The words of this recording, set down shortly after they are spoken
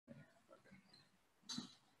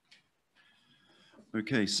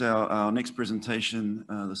Okay, so our next presentation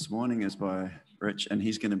this morning is by Rich, and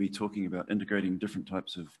he's going to be talking about integrating different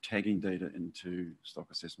types of tagging data into stock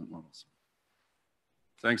assessment models.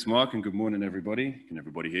 Thanks, Mark, and good morning, everybody. Can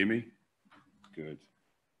everybody hear me? Good.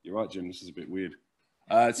 You're right, Jim, this is a bit weird.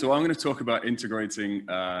 So I'm going to talk about integrating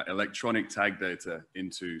electronic tag data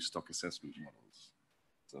into stock assessment models.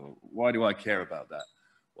 So why do I care about that?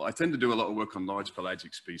 Well, I tend to do a lot of work on large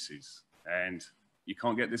pelagic species, and you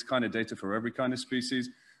can't get this kind of data for every kind of species,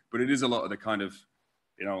 but it is a lot of the kind of,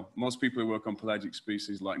 most people who work on pelagic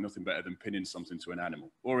species like nothing better than pinning something to an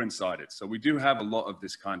animal or inside it. So we do have a lot of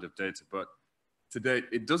this kind of data, but today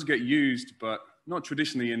it does get used, but not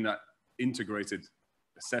traditionally in that integrated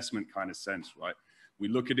assessment kind of sense, right? We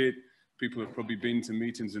look at it, people have probably been to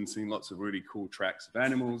meetings and seen lots of really cool tracks of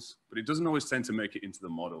animals, but it doesn't always tend to make it into the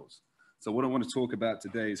models. So what I want to talk about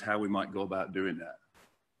today is how we might go about doing that.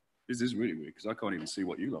 This is really weird because I can't even see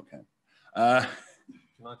what you lot can. Can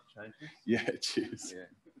I change this? Yeah, cheers. Yeah.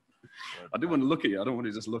 I do want to look at you. I don't want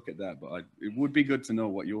to just look at that, but it would be good to know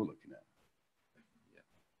what you're looking at. Yeah.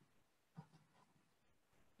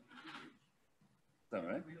 Is that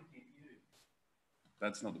right?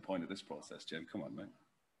 That's not the point of this process, Jim. Come on, mate.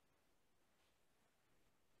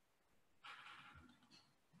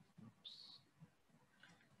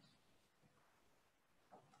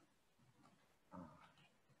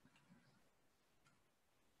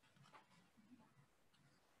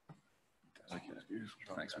 Okay, beautiful.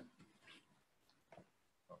 Thanks, man.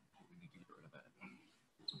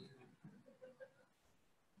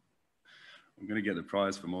 I'm going to get the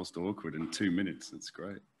prize for most awkward in 2 minutes. That's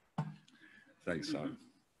great. Thanks, Simon.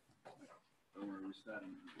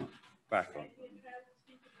 Back on.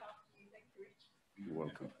 You're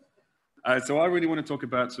welcome. So I really want to talk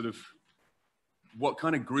about sort of what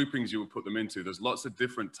kind of groupings you would put them into. There's lots of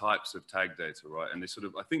different types of tag data, right? And they sort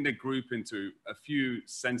of, I think they group into a few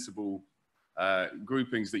sensible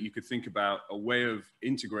groupings that you could think about, a way of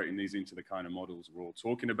integrating these into the kind of models we're all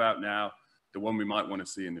talking about now, the one we might want to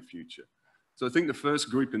see in the future. So I think the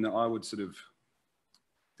first grouping that I would sort of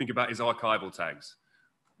think about is archival tags.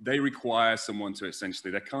 They require someone to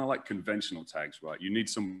essentially, they're kind of like conventional tags, right? You need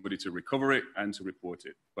somebody to recover it and to report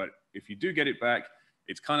it. But if you do get it back,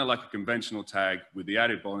 it's kind of like a conventional tag with the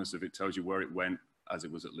added bonus of it tells you where it went as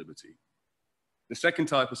it was at liberty. The second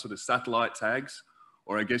type are sort of satellite tags,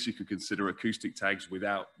 or I guess you could consider acoustic tags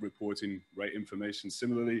without reporting rate information.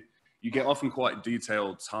 Similarly, you get often quite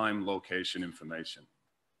detailed time, location information.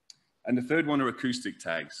 And the third one are acoustic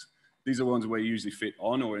tags. These are ones where you usually fit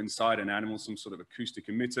on or inside an animal, some sort of acoustic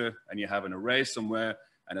emitter, and you have an array somewhere,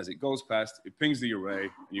 and as it goes past, it pings the array,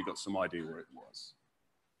 and you've got some idea where it was.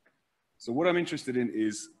 So what I'm interested in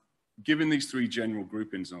is, given these three general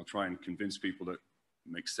groupings, and I'll try and convince people that it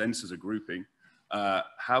makes sense as a grouping,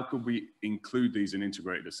 how could we include these in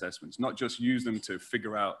integrated assessments? Not just use them to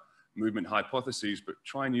figure out movement hypotheses, but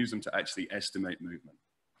try and use them to actually estimate movement.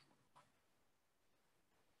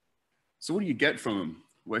 So what do you get from them?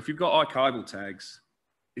 Well, if you've got archival tags,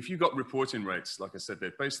 if you've got reporting rates, like I said,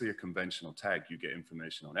 they're basically a conventional tag. You get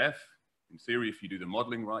information on F. In theory, if you do the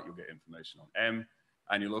modeling right, you'll get information on M,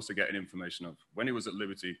 and you'll also get an information of when it was at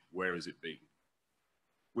liberty, where has it been?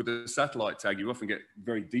 With a satellite tag, you often get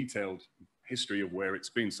very detailed history of where it's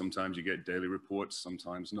been. Sometimes you get daily reports,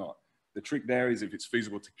 sometimes not. The trick there is if it's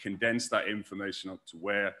feasible to condense that information up to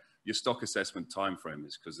where your stock assessment time frame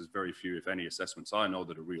is, because there's very few, if any, assessments I know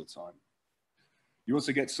that are real time. You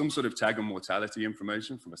also get some sort of tag and mortality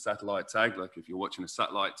information from a satellite tag. Like if you're watching a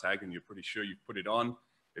satellite tag and you're pretty sure you've put it on,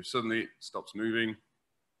 if suddenly it stops moving,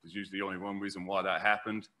 there's usually only one reason why that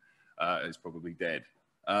happened. It's probably dead.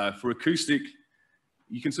 For acoustic,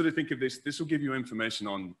 you can sort of think of this will give you information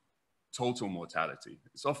on total mortality.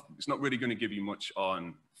 It's not really going to give you much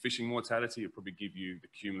on fishing mortality. It'll probably give you the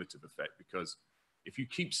cumulative effect, because if you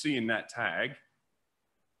keep seeing that tag,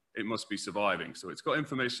 it must be surviving. So it's got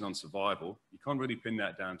information on survival. You can't really pin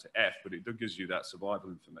that down to F, but it gives you that survival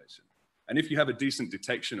information. And if you have a decent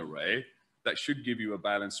detection array, that should give you a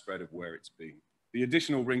balanced spread of where it's been. The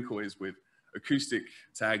additional wrinkle is with acoustic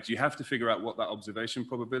tags, you have to figure out what that observation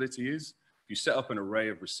probability is. If you set up an array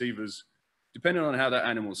of receivers, depending on how that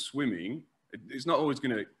animal's swimming, it's not always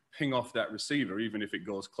going to ping off that receiver, even if it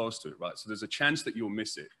goes close to it, right? So there's a chance that you'll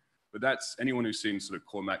miss it. But that's anyone who's seen sort of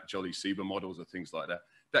Cormac Jolly Seaver models or things like that.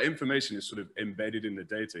 That information is sort of embedded in the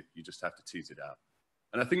data. You just have to tease it out.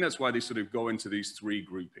 And I think that's why they sort of go into these three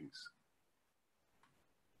groupings.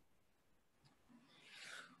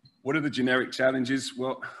 What are the generic challenges?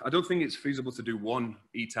 Well, I don't think it's feasible to do one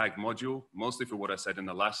eTag module, mostly for what I said in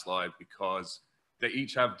the last slide, because they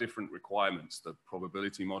each have different requirements. The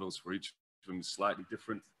probability models for each of them is slightly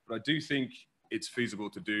different. But I do think it's feasible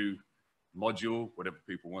to do module, whatever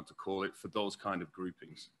people want to call it, for those kind of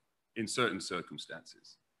groupings in certain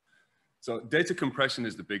circumstances. So data compression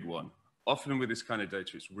is the big one. Often with this kind of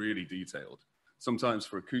data, it's really detailed. Sometimes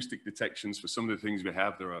for acoustic detections, for some of the things we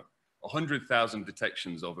have, there are 100,000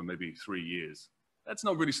 detections over maybe 3 years. That's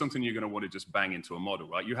not really something you're going to want to just bang into a model,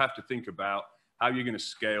 right? You have to think about how you're going to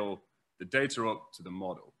scale the data up to the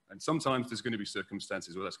model. And sometimes there's going to be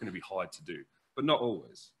circumstances where that's going to be hard to do, but not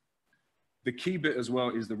always. The key bit as well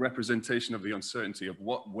is the representation of the uncertainty of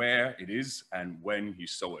where it is and when you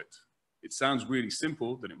saw it. It sounds really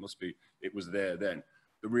simple that it was there then.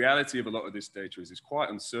 The reality of a lot of this data is it's quite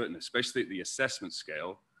uncertain, especially at the assessment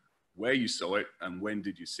scale, where you saw it and when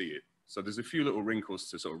did you see it. So there's a few little wrinkles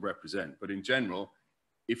to sort of represent, but in general,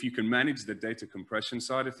 if you can manage the data compression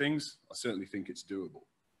side of things, I certainly think it's doable.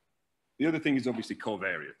 The other thing is obviously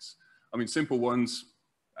covariates. I mean, simple ones,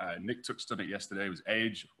 Nick touched on it yesterday, was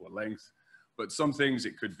age or length, but some things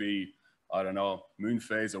it could be, I don't know, moon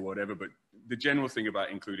phase or whatever, but the general thing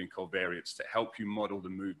about including covariates to help you model the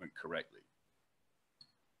movement correctly.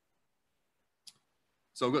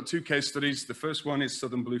 So I've got 2 case studies. The first one is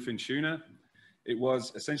southern bluefin tuna. It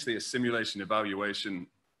was essentially a simulation evaluation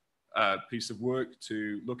piece of work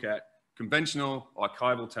to look at conventional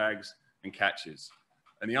archival tags and catches.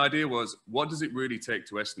 And the idea was, what does it really take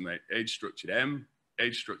to estimate age-structured M,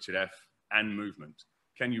 age-structured F, and movement?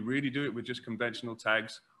 Can you really do it with just conventional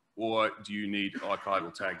tags, or do you need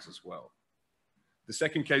archival tags as well? The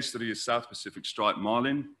second case study is South Pacific striped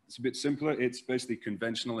marlin. It's a bit simpler. It's basically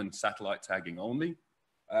conventional and satellite tagging only.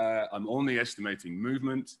 I'm only estimating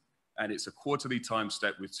movement, and it's a quarterly time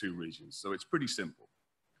step with 2 regions. So it's pretty simple.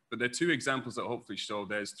 But there are 2 examples that hopefully show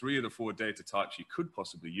there's 3 of the 4 data types you could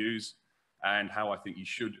possibly use, and how I think you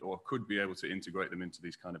should or could be able to integrate them into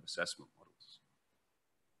these kind of assessment models.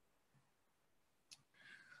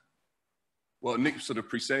 Well, Nick sort of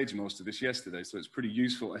presaged most of this yesterday, so it's pretty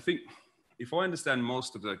useful. I think if I understand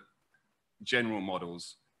most of the general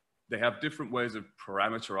models, they have different ways of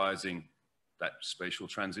parameterizing that spatial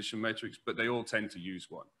transition matrix, but they all tend to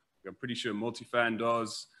use one. I'm pretty sure Multifan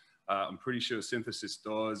does. I'm pretty sure Synthesis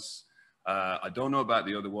does. I don't know about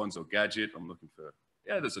the other ones, or Gadget. I'm looking for,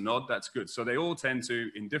 yeah, there's a nod, that's good. So they all tend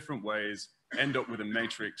to, in different ways, end up with a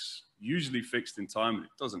matrix, usually fixed in time. It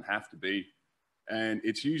doesn't have to be. And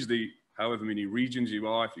it's usually however many regions you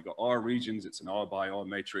are. If you've got R regions, it's an R by R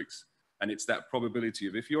matrix. And it's that probability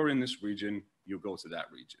of if you're in this region, you'll go to that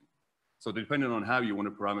region. So depending on how you want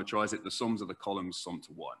to parameterize it, the sums of the columns sum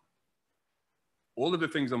to 1. All of the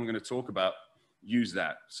things I'm going to talk about use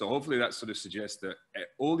that. So hopefully that sort of suggests that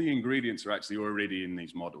all the ingredients are actually already in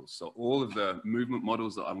these models. So all of the movement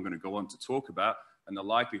models that I'm going to go on to talk about and the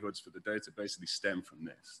likelihoods for the data basically stem from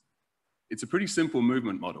this. It's a pretty simple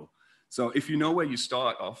movement model. So if you know where you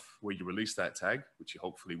start off, where you release that tag, which you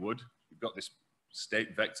hopefully would, you've got this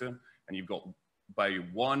state vector and you've got by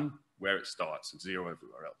 1 where it starts and 0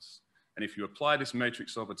 everywhere else. And if you apply this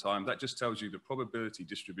matrix over time, that just tells you the probability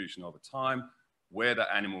distribution over time, where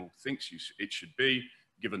that animal thinks it should be,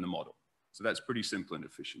 given the model. So that's pretty simple and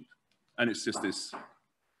efficient. And it's just this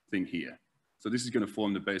thing here. So this is going to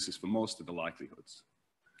form the basis for most of the likelihoods.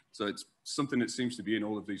 So it's something that seems to be in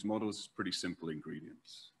all of these models, pretty simple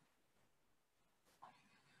ingredients.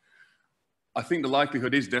 I think the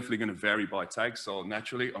likelihood is definitely going to vary by tag. So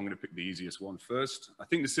naturally, I'm going to pick the easiest one first. I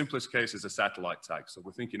think the simplest case is a satellite tag. So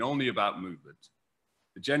we're thinking only about movement.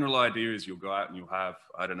 The general idea is you'll go out and you'll have,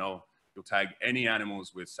 I don't know, you'll tag any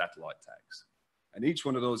animals with satellite tags. And each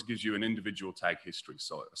one of those gives you an individual tag history.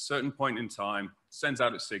 So at a certain point in time, sends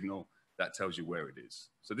out a signal that tells you where it is.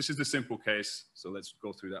 So this is the simple case. So let's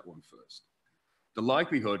go through that one first. The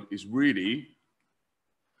likelihood is really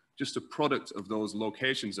just a product of those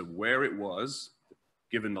locations of where it was,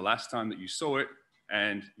 given the last time that you saw it,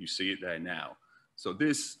 and you see it there now. So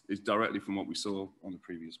this is directly from what we saw on the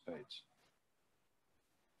previous page.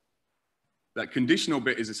 That conditional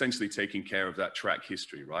bit is essentially taking care of that track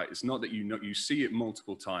history, right? It's not that you see it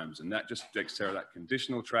multiple times, and that just takes care of that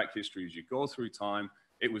conditional track history as you go through time.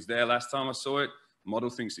 It was there last time I saw it,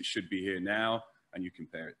 model thinks it should be here now, and you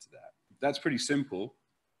compare it to that. That's pretty simple.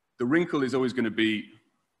 The wrinkle is always going to be,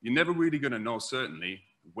 you're never really going to know certainly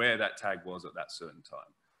where that tag was at that certain time.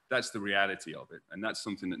 That's the reality of it, and that's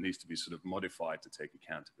something that needs to be sort of modified to take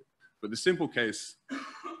account of it. But the simple case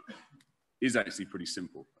is actually pretty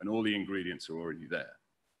simple, and all the ingredients are already there.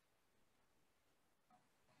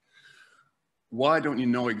 Why don't you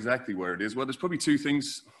know exactly where it is? Well, there's probably 2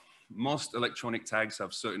 things. Most electronic tags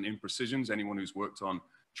have certain imprecisions. Anyone who's worked on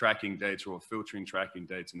tracking data or filtering tracking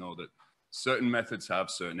data know that certain methods have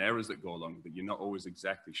certain errors that go along with it. You're not always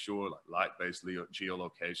exactly sure, like light-based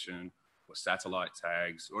geolocation or satellite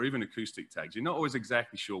tags, or even acoustic tags. You're not always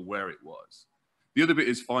exactly sure where it was. The other bit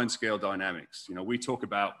is fine scale dynamics. You know, we talk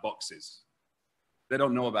about boxes. They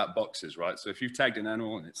don't know about boxes, right? So if you've tagged an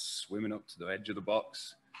animal and it's swimming up to the edge of the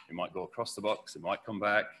box, it might go across the box, it might come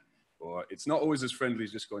back, or it's not always as friendly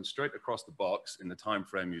as just going straight across the box in the time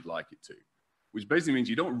frame you'd like it to, which basically means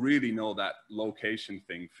you don't really know that location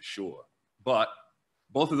thing for sure. But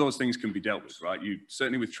both of those things can be dealt with, right? You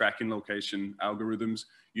certainly with tracking location algorithms,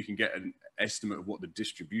 you can get an estimate of what the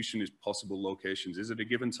distribution is possible locations is at a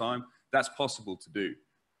given time. That's possible to do.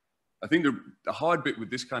 I think the hard bit with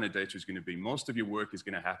this kind of data is going to be most of your work is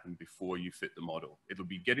going to happen before you fit the model. It'll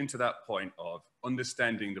be getting to that point of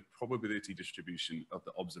understanding the probability distribution of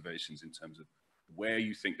the observations in terms of where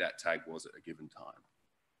you think that tag was at a given time.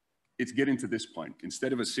 It's getting to this point.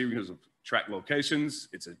 Instead of a series of track locations,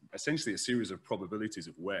 it's essentially a series of probabilities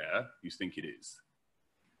of where you think it is.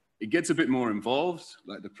 It gets a bit more involved,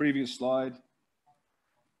 like the previous slide.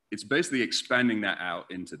 It's basically expanding that out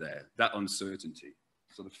into there, that uncertainty.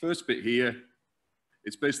 So the first bit here,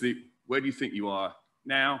 it's basically where do you think you are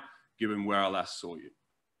now, given where I last saw you?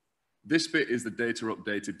 This bit is the data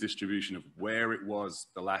updated distribution of where it was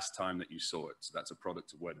the last time that you saw it. So that's a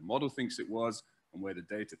product of where the model thinks it was and where the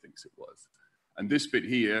data thinks it was. And this bit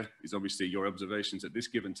here is obviously your observations at this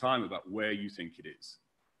given time about where you think it is.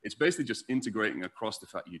 It's basically just integrating across the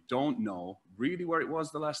fact you don't know really where it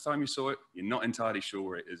was the last time you saw it. You're not entirely sure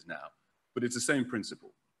where it is now, but it's the same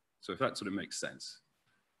principle. So if that sort of makes sense.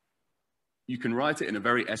 You can write it in a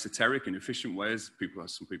very esoteric and efficient way.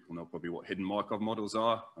 Some people know probably what hidden Markov models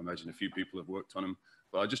are. I imagine a few people have worked on them,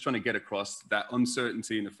 but I'm just trying to get across that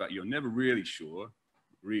uncertainty and the fact you're never really sure,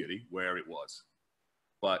 really, where it was.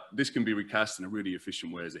 But this can be recast in a really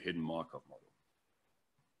efficient way as a hidden Markov model.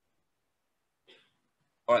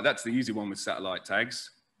 All right, that's the easy one with satellite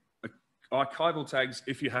tags. Archival tags,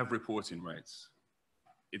 if you have reporting rates.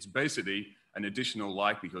 It's basically an additional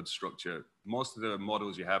likelihood structure. Most of the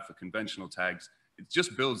models you have for conventional tags, it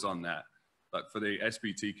just builds on that. Like for the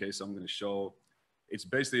SBT case I'm going to show, it's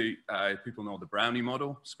basically, people know the Brownie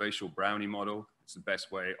model, spatial Brownie model. It's the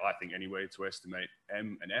best way, I think anyway, to estimate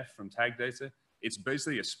M and F from tag data. It's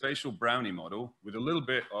basically a spatial Brownie model with a little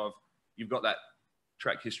bit of, you've got that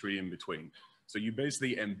track history in between. So you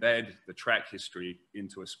basically embed the track history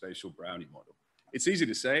into a spatial Brownie model. It's easy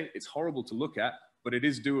to say, it's horrible to look at, but it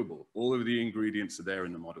is doable. All of the ingredients are there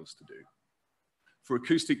in the models to do. For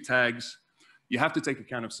acoustic tags, you have to take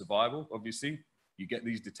account of survival, obviously. You get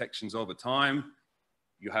these detections over time.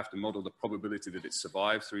 You have to model the probability that it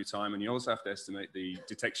survives through time, and you also have to estimate the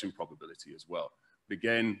detection probability as well. But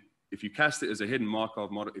again, if you cast it as a hidden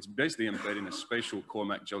Markov model, it's basically embedding a spatial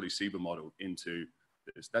Cormack-Jolly-Sieber model into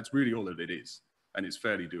this. That's really all that it is, and it's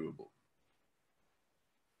fairly doable.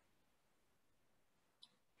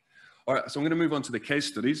 All right, so I'm going to move on to the case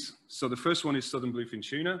studies. So the first one is southern bluefin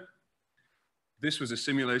tuna. This was a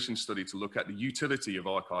simulation study to look at the utility of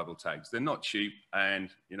archival tags. They're not cheap, and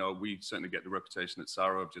we certainly get the reputation at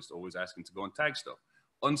Saro of just always asking to go and tag stuff.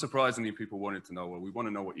 Unsurprisingly, people wanted to know, well, we want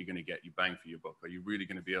to know what you're going to get, you bang for your buck. Are you really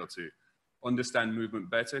going to be able to understand movement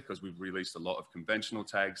better? Because we've released a lot of conventional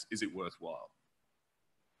tags. Is it worthwhile?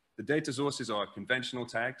 The data sources are conventional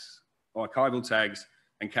tags, archival tags,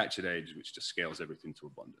 and captured age, which just scales everything to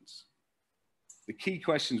abundance. The key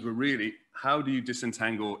questions were really, how do you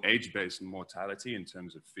disentangle age-based mortality in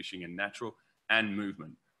terms of fishing and natural and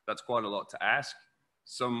movement? That's quite a lot to ask.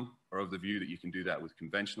 Some are of the view that you can do that with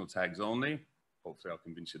conventional tags only. Hopefully I'll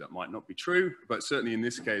convince you that might not be true, but certainly in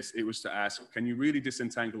this case, it was to ask, can you really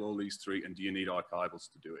disentangle all these three, and do you need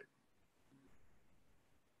archivals to do it?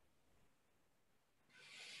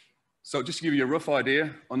 So just to give you a rough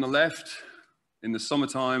idea, on the left, in the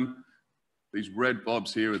summertime, these red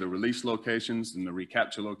bobs here are the release locations and the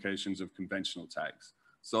recapture locations of conventional tags.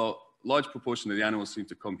 So a large proportion of the animals seem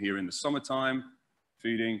to come here in the summertime,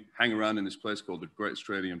 feeding, hang around in this place called the Great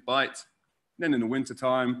Australian Bight. Then in the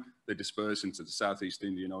wintertime, they disperse into the Southeast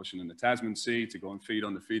Indian Ocean and the Tasman Sea to go and feed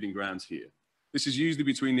on the feeding grounds here. This is usually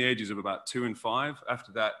between the ages of about 2 and 5.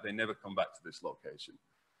 After that, they never come back to this location.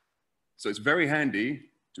 So it's very handy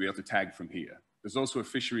to be able to tag from here. There's also a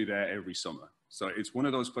fishery there every summer. So it's one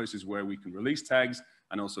of those places where we can release tags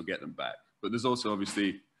and also get them back. But there's also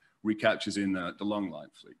obviously recaptures in the long line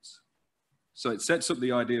fleets. So it sets up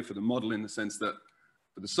the idea for the model in the sense that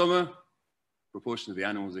for the summer, proportion of the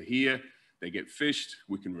animals are here, they get fished,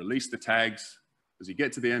 we can release the tags. As you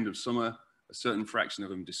get to the end of summer, a certain fraction of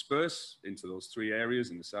them disperse into those 3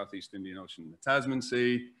 areas in the Southeast Indian Ocean and the Tasman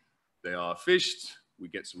Sea. They are fished, we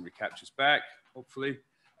get some recaptures back, hopefully.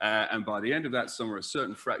 And by the end of that summer, a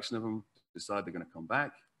certain fraction of them decide they're going to come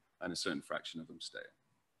back, and a certain fraction of them stay.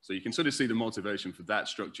 So you can sort of see the motivation for that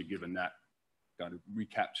structure given that kind of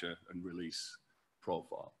recapture and release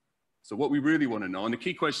profile. So what we really want to know, and the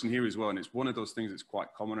key question here as well, and it's one of those things that's quite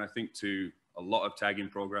common, I think, to a lot of tagging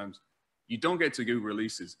programs, you don't get to do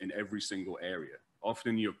releases in every single area.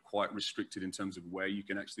 Often you're quite restricted in terms of where you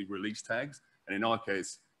can actually release tags. And in our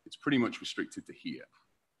case, it's pretty much restricted to here.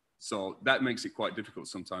 So that makes it quite difficult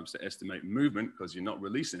sometimes to estimate movement because you're not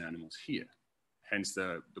releasing animals here. Hence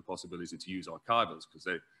the possibility to use archivals because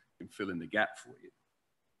they can fill in the gap for you.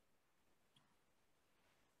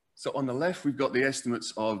 So on the left, we've got the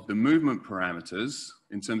estimates of the movement parameters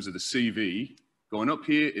in terms of the CV. Going up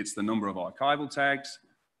here, it's the number of archival tags.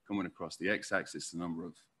 Coming across the x-axis, the number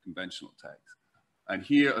of conventional tags. And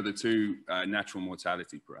here are the two natural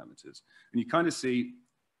mortality parameters. And you kind of see,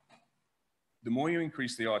 the more you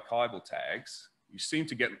increase the archival tags, you seem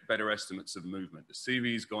to get better estimates of movement. The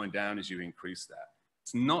CV is going down as you increase that.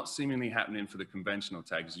 It's not seemingly happening for the conventional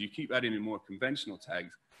tags. As you keep adding in more conventional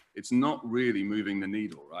tags, it's not really moving the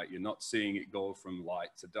needle, right? You're not seeing it go from light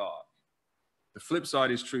to dark. The flip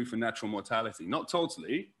side is true for natural mortality. Not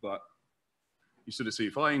totally, but you sort of see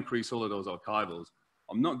if I increase all of those archivals,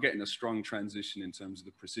 I'm not getting a strong transition in terms of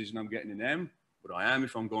the precision I'm getting in M, but I am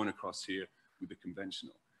if I'm going across here with the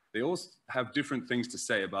conventional. They all have different things to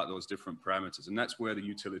say about those different parameters, and that's where the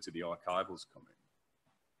utility of the archivals come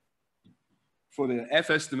in. For the F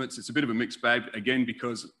estimates, it's a bit of a mixed bag, again,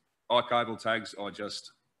 because archival tags are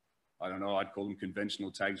just, I don't know, I'd call them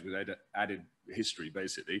conventional tags with added history,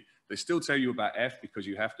 basically. They still tell you about F because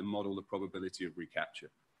you have to model the probability of recapture.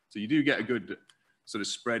 So you do get a good sort of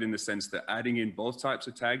spread in the sense that adding in both types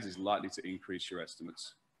of tags is likely to increase your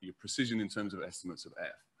estimates, your precision in terms of estimates of F.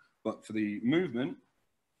 But for the movement,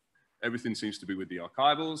 everything seems to be with the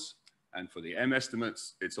archivals. And for the M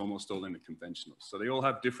estimates, it's almost all in the conventionals. So they all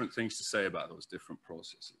have different things to say about those different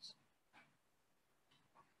processes.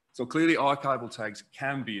 So clearly archival tags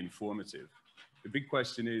can be informative. The big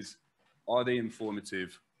question is, are they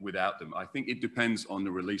informative without them? I think it depends on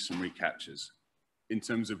the release and recaptures in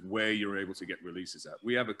terms of where you're able to get releases at.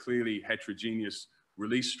 We have a clearly heterogeneous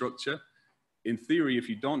release structure. In theory, if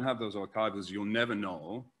you don't have those archivals, you'll never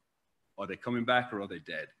know, are they coming back or are they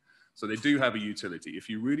dead? So they do have a utility. If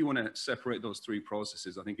you really want to separate those three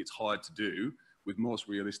processes, I think it's hard to do with most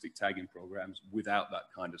realistic tagging programs without that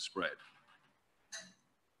kind of spread.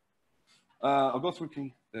 I'll go through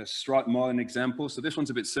the striped marlin example. So this one's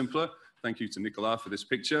a bit simpler. Thank you to Nicolas for this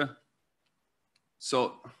picture.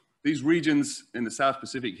 So these regions in the South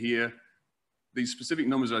Pacific here, these specific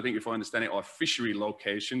numbers, I think if I understand it, are fishery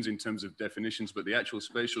locations in terms of definitions, but the actual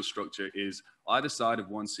spatial structure is either side of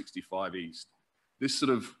 165 East. This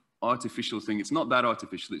sort of artificial thing, it's not that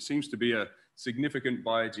artificial. It seems to be a significant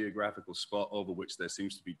biogeographical spot over which there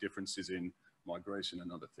seems to be differences in migration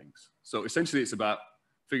and other things. So essentially it's about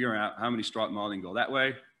figuring out how many striped marlin go that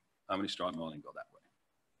way, how many striped marlin go that way.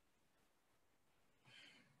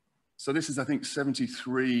 So this is, I think,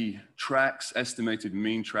 73 tracks, estimated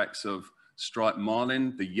mean tracks of striped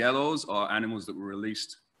marlin. The yellows are animals that were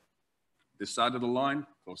released this side of the line,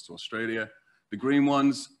 close to Australia. The green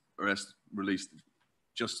ones are released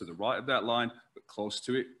just to the right of that line, but close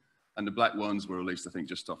to it. And the black ones were released, I think,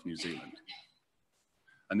 just off New Zealand.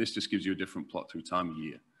 And this just gives you a different plot through time of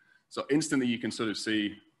year. So instantly you can sort of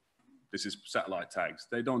see, this is satellite tags.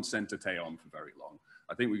 They don't tend to stay on for very long.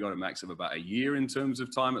 I think we got a max of about a year in terms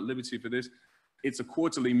of time at liberty for this. It's a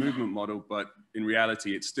quarterly movement model, but in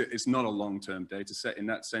reality, it's not a long-term data set. In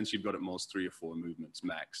that sense, you've got at most 3 or 4 movements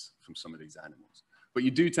max from some of these animals. But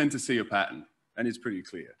you do tend to see a pattern, and it's pretty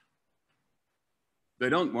clear. They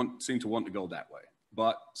don't seem to want to go that way,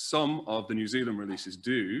 but some of the New Zealand releases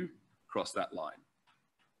do cross that line.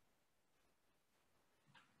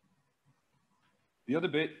 The other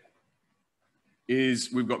bit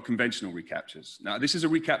is we've got conventional recaptures. Now, this is a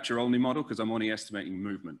recapture only model because I'm only estimating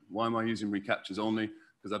movement. Why am I using recaptures only?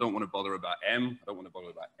 Because I don't want to bother about M, I don't want to bother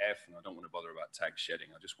about F, and I don't want to bother about tag shedding.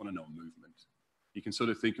 I just want to know movement. You can sort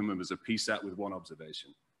of think of them as a PSAT with one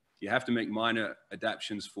observation. You have to make minor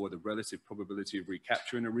adaptations for the relative probability of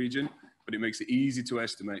recapture in a region, but it makes it easy to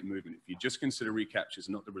estimate movement if you just consider recaptures,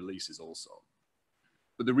 not the releases also.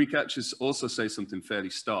 But the recaptures also say something fairly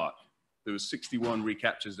stark. There were 61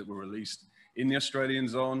 recaptures that were released in the Australian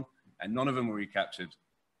zone, and none of them were recaptured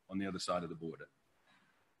on the other side of the border.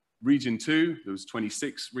 Region 2, there was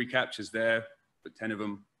 26 recaptures there, but 10 of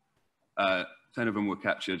them were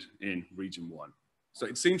captured in Region 1. So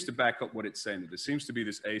it seems to back up what it's saying. There seems to be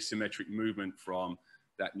this asymmetric movement from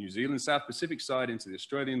that New Zealand South Pacific side into the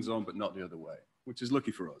Australian zone, but not the other way, which is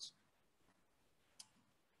lucky for us.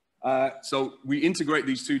 So we integrate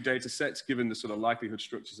these two data sets given the sort of likelihood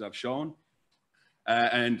structures I've shown.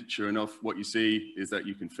 And sure enough, what you see is that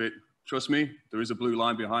you can fit. Trust me, there is a blue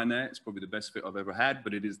line behind there. It's probably the best fit I've ever had,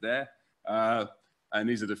 but it is there. And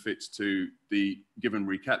these are the fits to the given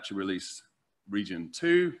recapture release region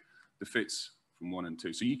 2, the fits from 1 and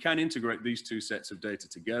 2. So you can integrate these two sets of data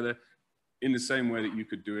together in the same way that you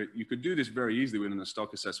could do it. You could do this very easily within a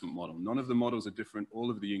stock assessment model. None of the models are different. All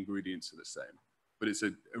of the ingredients are the same. But it's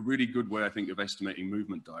a really good way, I think, of estimating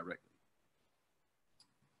movement directly.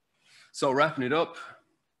 So wrapping it up,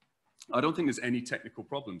 I don't think there's any technical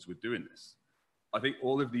problems with doing this. I think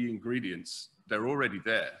all of the ingredients, they're already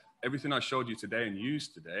there. Everything I showed you today and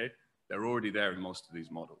used today, they're already there in most of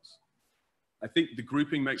these models. I think the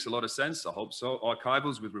grouping makes a lot of sense. I hope so.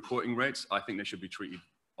 Archivals with reporting rates, I think they should be treated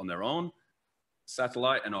on their own.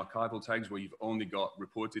 Satellite and archival tags where you've only got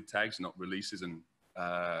reported tags, not releases and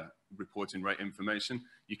reporting rate information,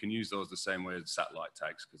 you can use those the same way as satellite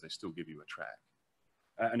tags because they still give you a track.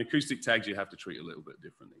 And acoustic tags you have to treat a little bit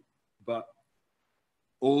differently. But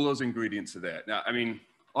all those ingredients are there. Now, I mean,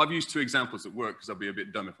 I've used 2 examples that work because I'd be a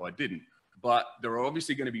bit dumb if I didn't. But there are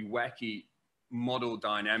obviously going to be wacky model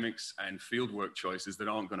dynamics and fieldwork choices that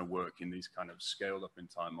aren't going to work in these kind of scaled up in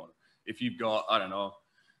time model. If you've got, I don't know,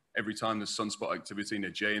 every time there's sunspot activity in a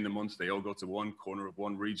J in the month, they all go to one corner of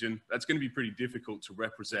one region. That's going to be pretty difficult to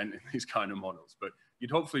represent in these kind of models. But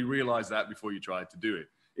you'd hopefully realize that before you try to do it.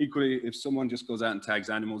 Equally, if someone just goes out and tags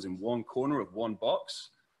animals in one corner of one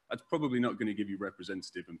box, that's probably not going to give you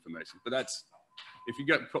representative information. But that's, if you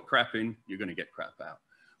put crap in, you're going to get crap out.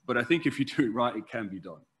 But I think if you do it right, it can be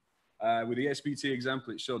done. With the SBT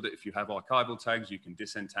example, it showed that if you have archival tags, you can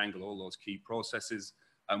disentangle all those key processes.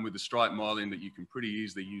 And with the stripe modeling, that you can pretty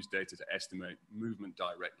easily use data to estimate movement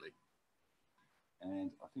directly.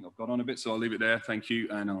 And I think I've got on a bit, so I'll leave it there. Thank you,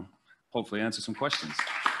 and I'll hopefully answer some questions.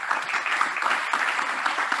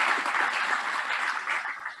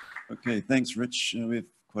 Okay, thanks, Rich. We have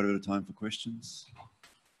quite a bit of time for questions.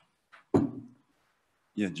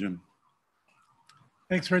 Yeah, Jim.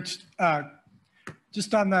 Thanks, Rich.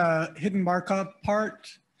 Just on the hidden Markov part,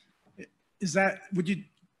 would you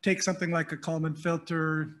take something like a Kalman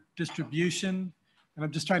filter distribution? And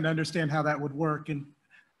I'm just trying to understand how that would work. And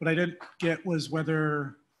what I didn't get was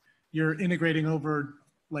whether you're integrating over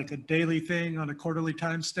like a daily thing on a quarterly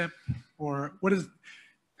time step, or what is,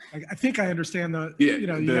 I think I understand you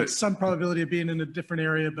have some probability of being in a different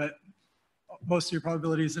area, but most of your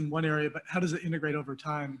probability is in one area, but how does it integrate over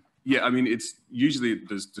time? Yeah, I mean, it's usually,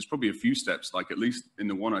 there's probably a few steps, like at least in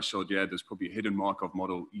the one I showed, yeah, there's probably a hidden Markov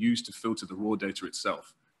model used to filter the raw data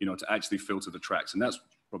itself, to actually filter the tracks. And that's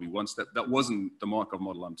probably one step. That wasn't the Markov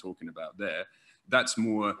model I'm talking about there. That's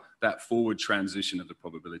more that forward transition of the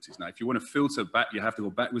probabilities. Now, if you want to filter back, you have to go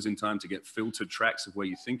backwards in time to get filtered tracks of where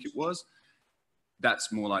you think it was.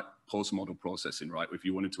 That's more like post-model processing, right? If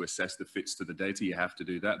you wanted to assess the fits to the data, you have to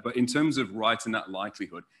do that. But in terms of writing that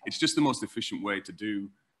likelihood, it's just the most efficient way to do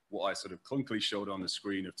what I sort of clunkily showed on the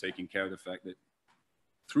screen of taking care of the fact that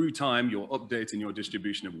through time, you're updating your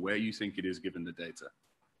distribution of where you think it is given the data.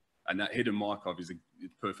 And that hidden Markov is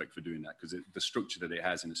perfect for doing that because the structure that it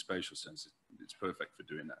has in a spatial sense, it's perfect for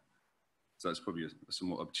doing that. So that's probably a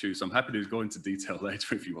somewhat obtuse. I'm happy to go into detail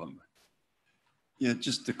later if you want. Yeah,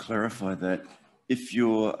 just to clarify that, if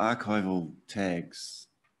your archival tags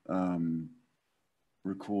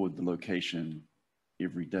record the location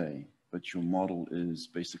every day, but your model is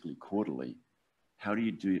basically quarterly, how do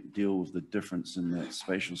you deal with the difference in that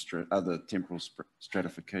spatial other temporal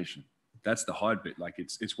stratification? That's the hard bit. Like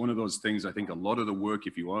it's one of those things. I think a lot of the work,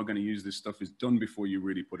 if you are going to use this stuff, is done before you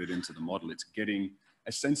really put it into the model. It's getting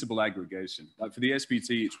a sensible aggregation. Like for the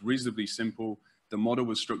SBT, it's reasonably simple. The model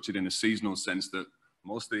was structured in a seasonal sense that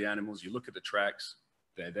most of the animals, you look at the tracks,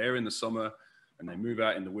 they're there in the summer and they move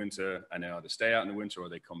out in the winter, and they either stay out in the winter or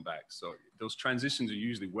they come back. So those transitions are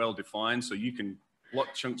usually well defined. So you can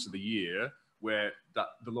block chunks of the year where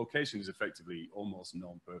the location is effectively almost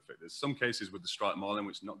non-perfect. There's some cases with the stripe modeling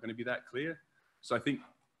which is not going to be that clear. So I think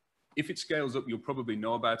if it scales up, you'll probably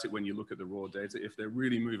know about it when you look at the raw data. If they're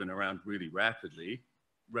really moving around really rapidly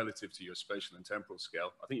relative to your spatial and temporal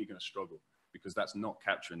scale, I think you're going to struggle because that's not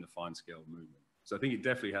capturing the fine scale movement. So I think it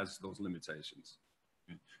definitely has those limitations.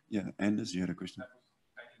 Yeah, Anders, you had a question?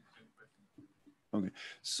 Okay,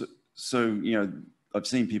 so I've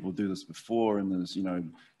seen people do this before, and there's,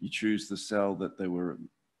 you choose the cell that they were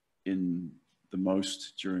in the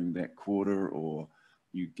most during that quarter, or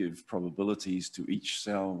you give probabilities to each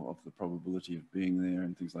cell of the probability of being there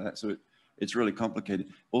and things like that. So it's really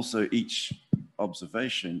complicated. Also, each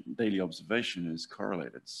observation, daily observation, is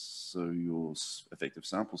correlated. So your effective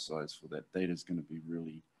sample size for that data is going to be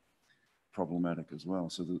really problematic as well.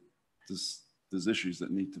 So there's issues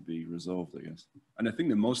that need to be resolved, I guess. And I think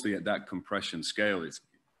that mostly at that compression scale,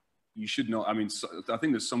 you should know, I mean, I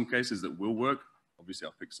think there's some cases that will work. Obviously,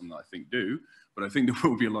 I'll pick some that I think do, but I think there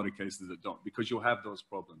will be a lot of cases that don't, because you'll have those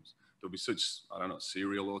problems. There'll be such, I don't know,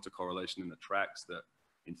 serial autocorrelation in the tracks that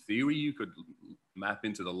in theory you could map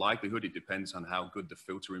into the likelihood. It depends on how good the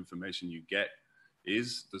filter information you get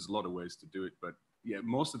is. There's a lot of ways to do it, but yeah,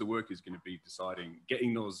 most of the work is going to be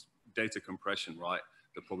getting those data compression right,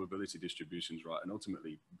 the probability distributions right, and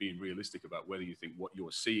ultimately being realistic about whether you think what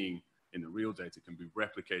you're seeing in the real data can be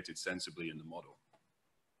replicated sensibly in the model.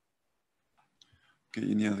 Okay,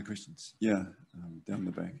 any other questions? Yeah, down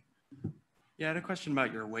the back. Yeah, I had a question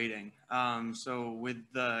about your weighting. So with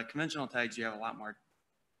the conventional tags, you have a lot more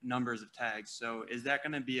numbers of tags. So is that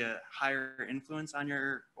going to be a higher influence on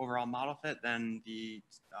your overall model fit than the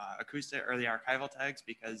acoustic or the archival tags?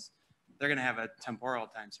 Because they're going to have a temporal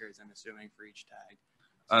time series, I'm assuming, for each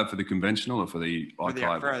tag. For the conventional or for the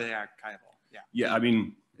archival? For the archival, yeah. Yeah, I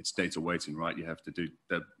mean, it's data weighting, right? You have to do,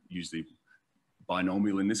 they're usually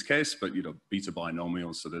binomial in this case, but you know, beta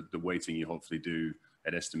binomial, so that the weighting you hopefully do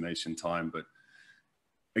at estimation time. But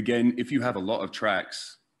again, if you have a lot of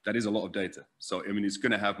tracks, that is a lot of data. So, I mean, it's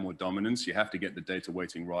going to have more dominance. You have to get the data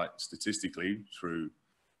weighting right statistically through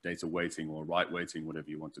data weighting or right weighting, whatever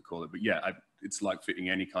you want to call it. But yeah, it's like fitting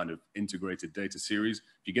any kind of integrated data series.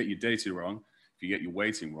 If you get your data wrong, if you get your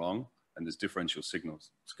weighting wrong, and there's differential signals,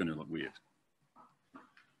 it's going to look weird.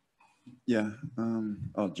 Yeah.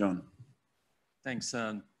 Oh, John. Thanks,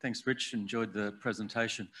 thanks, Rich. Enjoyed the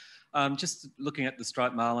presentation. Just looking at the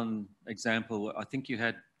striped marlin example, I think you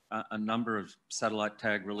had a number of satellite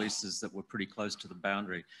tag releases that were pretty close to the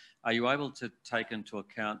boundary. Are you able to take into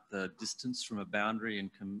account the distance from a boundary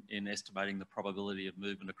in estimating the probability of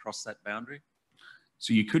movement across that boundary?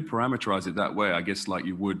 So you could parameterize it that way, I guess, like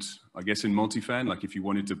you would, I guess, in multifan. Like if you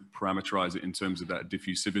wanted to parameterize it in terms of that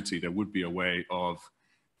diffusivity, there would be a way of,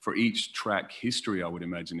 for each track history, I would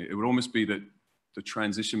imagine it would almost be that the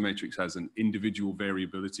transition matrix has an individual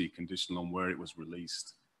variability conditional on where it was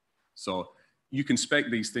released. So you can spec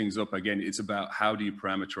these things up. Again, it's about how do you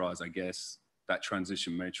parameterize, I guess, that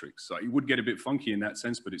transition matrix. So it would get a bit funky in that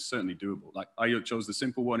sense, but it's certainly doable. Like I chose the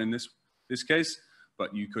simple one in this case,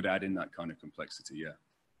 but you could add in that kind of complexity, yeah.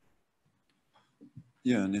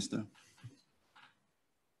 Yeah, Nestor.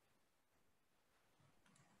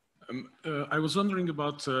 I was wondering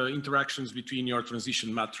about interactions between your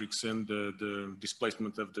transition matrix and the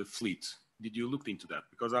displacement of the fleet. Did you look into that?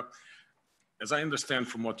 Because as I understand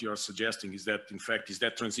from what you're suggesting is that, in fact, is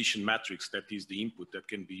that transition matrix that is the input that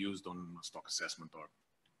can be used on stock assessment or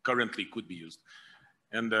currently could be used.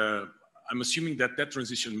 And I'm assuming that that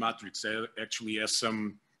transition matrix actually has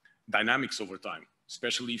some dynamics over time,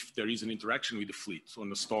 especially if there is an interaction with the fleet on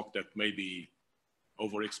the stock that may be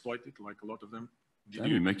overexploited, like a lot of them.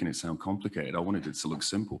 You're making it sound complicated. I wanted it to look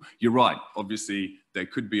simple. You're right. Obviously, there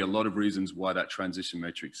could be a lot of reasons why that transition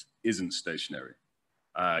matrix isn't stationary.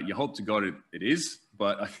 You hope to God it is,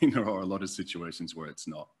 but I think there are a lot of situations where it's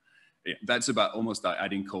not. That's about almost like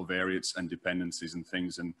adding covariates and dependencies and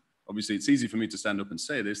things. And obviously, it's easy for me to stand up and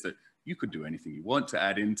say this, that you could do anything you want to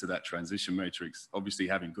add into that transition matrix. Obviously,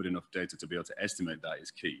 having good enough data to be able to estimate that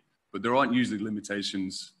is key. But there aren't usually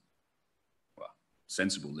limitations, well,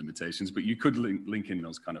 sensible limitations, but you could link in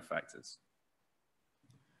those kind of factors.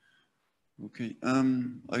 Okay,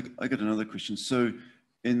 I got another question. So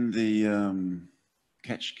in the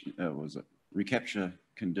recapture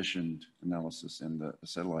conditioned analysis and the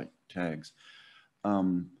satellite tags,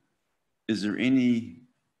 is there any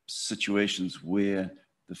situations where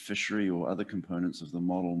the fishery or other components of the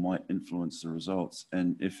model might influence the results?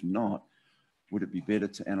 And if not, would it be better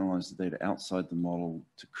to analyze the data outside the model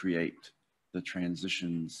to create the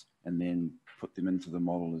transitions and then put them into the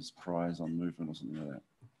model as priors on movement or something like that?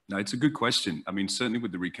 No, it's a good question. I mean, certainly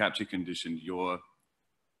with the recapture condition, you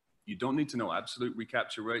don't need to know absolute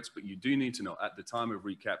recapture rates, but you do need to know at the time of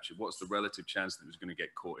recapture, what's the relative chance that it was going to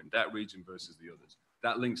get caught in that region versus the others.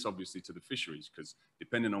 That links obviously to the fisheries, because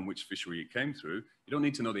depending on which fishery it came through, you don't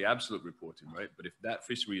need to know the absolute reporting rate, but if that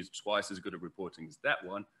fishery is twice as good at reporting as that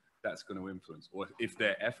one, that's going to influence. Or if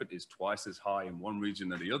their effort is twice as high in one region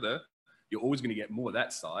than the other, you're always going to get more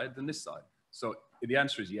that side than this side. So the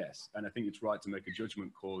answer is yes. And I think it's right to make a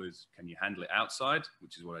judgment call is, can you handle it outside,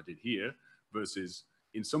 which is what I did here, versus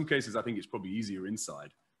in some cases, I think it's probably easier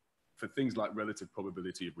inside for things like relative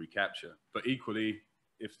probability of recapture. But equally,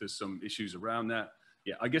 if there's some issues around that,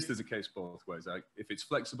 yeah, I guess there's a case both ways. Like if it's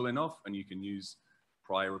flexible enough and you can use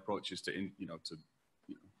prior approaches to,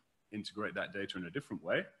 integrate that data in a different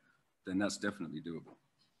way, then that's definitely doable.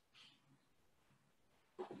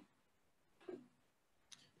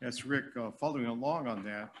 That's Rick. Following along on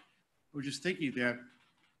that, we're just thinking that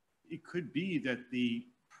it could be that the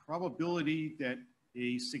probability that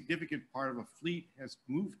a significant part of a fleet has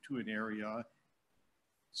moved to an area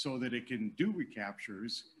so that it can do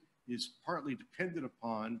recaptures is partly dependent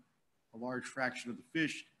upon a large fraction of the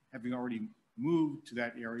fish having already moved to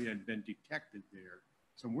that area and been detected there.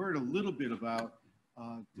 So I'm worried a little bit about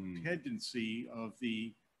dependency of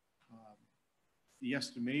the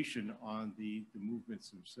estimation on the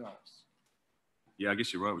movements themselves. Yeah, I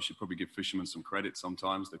guess you're right. We should probably give fishermen some credit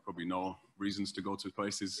sometimes. They probably know reasons to go to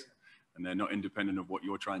places and they're not independent of what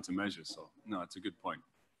you're trying to measure. So, no, it's a good point.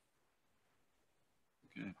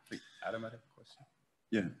 Okay. I think Adam had a question.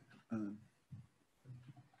 Yeah.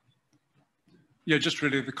 Yeah, just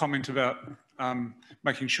really the comment about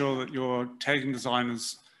making sure that your tagging design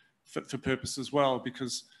is fit for purpose as well,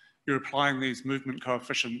 because you're applying these movement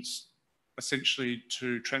coefficients essentially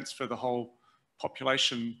to transfer the whole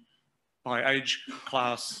population by age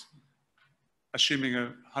class, assuming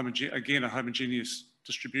a homogeneous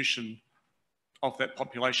distribution of that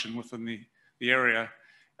population within the area.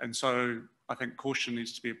 And so I think caution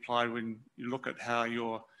needs to be applied when you look at how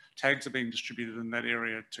your tags are being distributed in that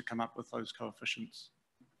area to come up with those coefficients.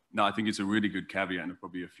 No, I think it's a really good caveat, and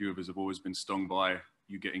probably a few of us have always been stung by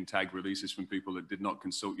you getting tag releases from people that did not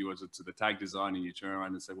consult you as to the tag design, and you turn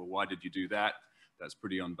around and say, well, why did you do that? That's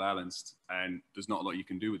pretty unbalanced, and there's not a lot you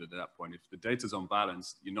can do with it at that point. If the data's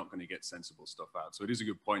unbalanced, you're not going to get sensible stuff out. So it is a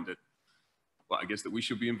good point that, well, I guess that we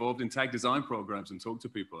should be involved in tag design programs and talk to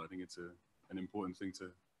people. I think it's an important thing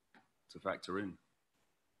to factor in.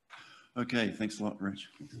 Okay, thanks a lot, Rich.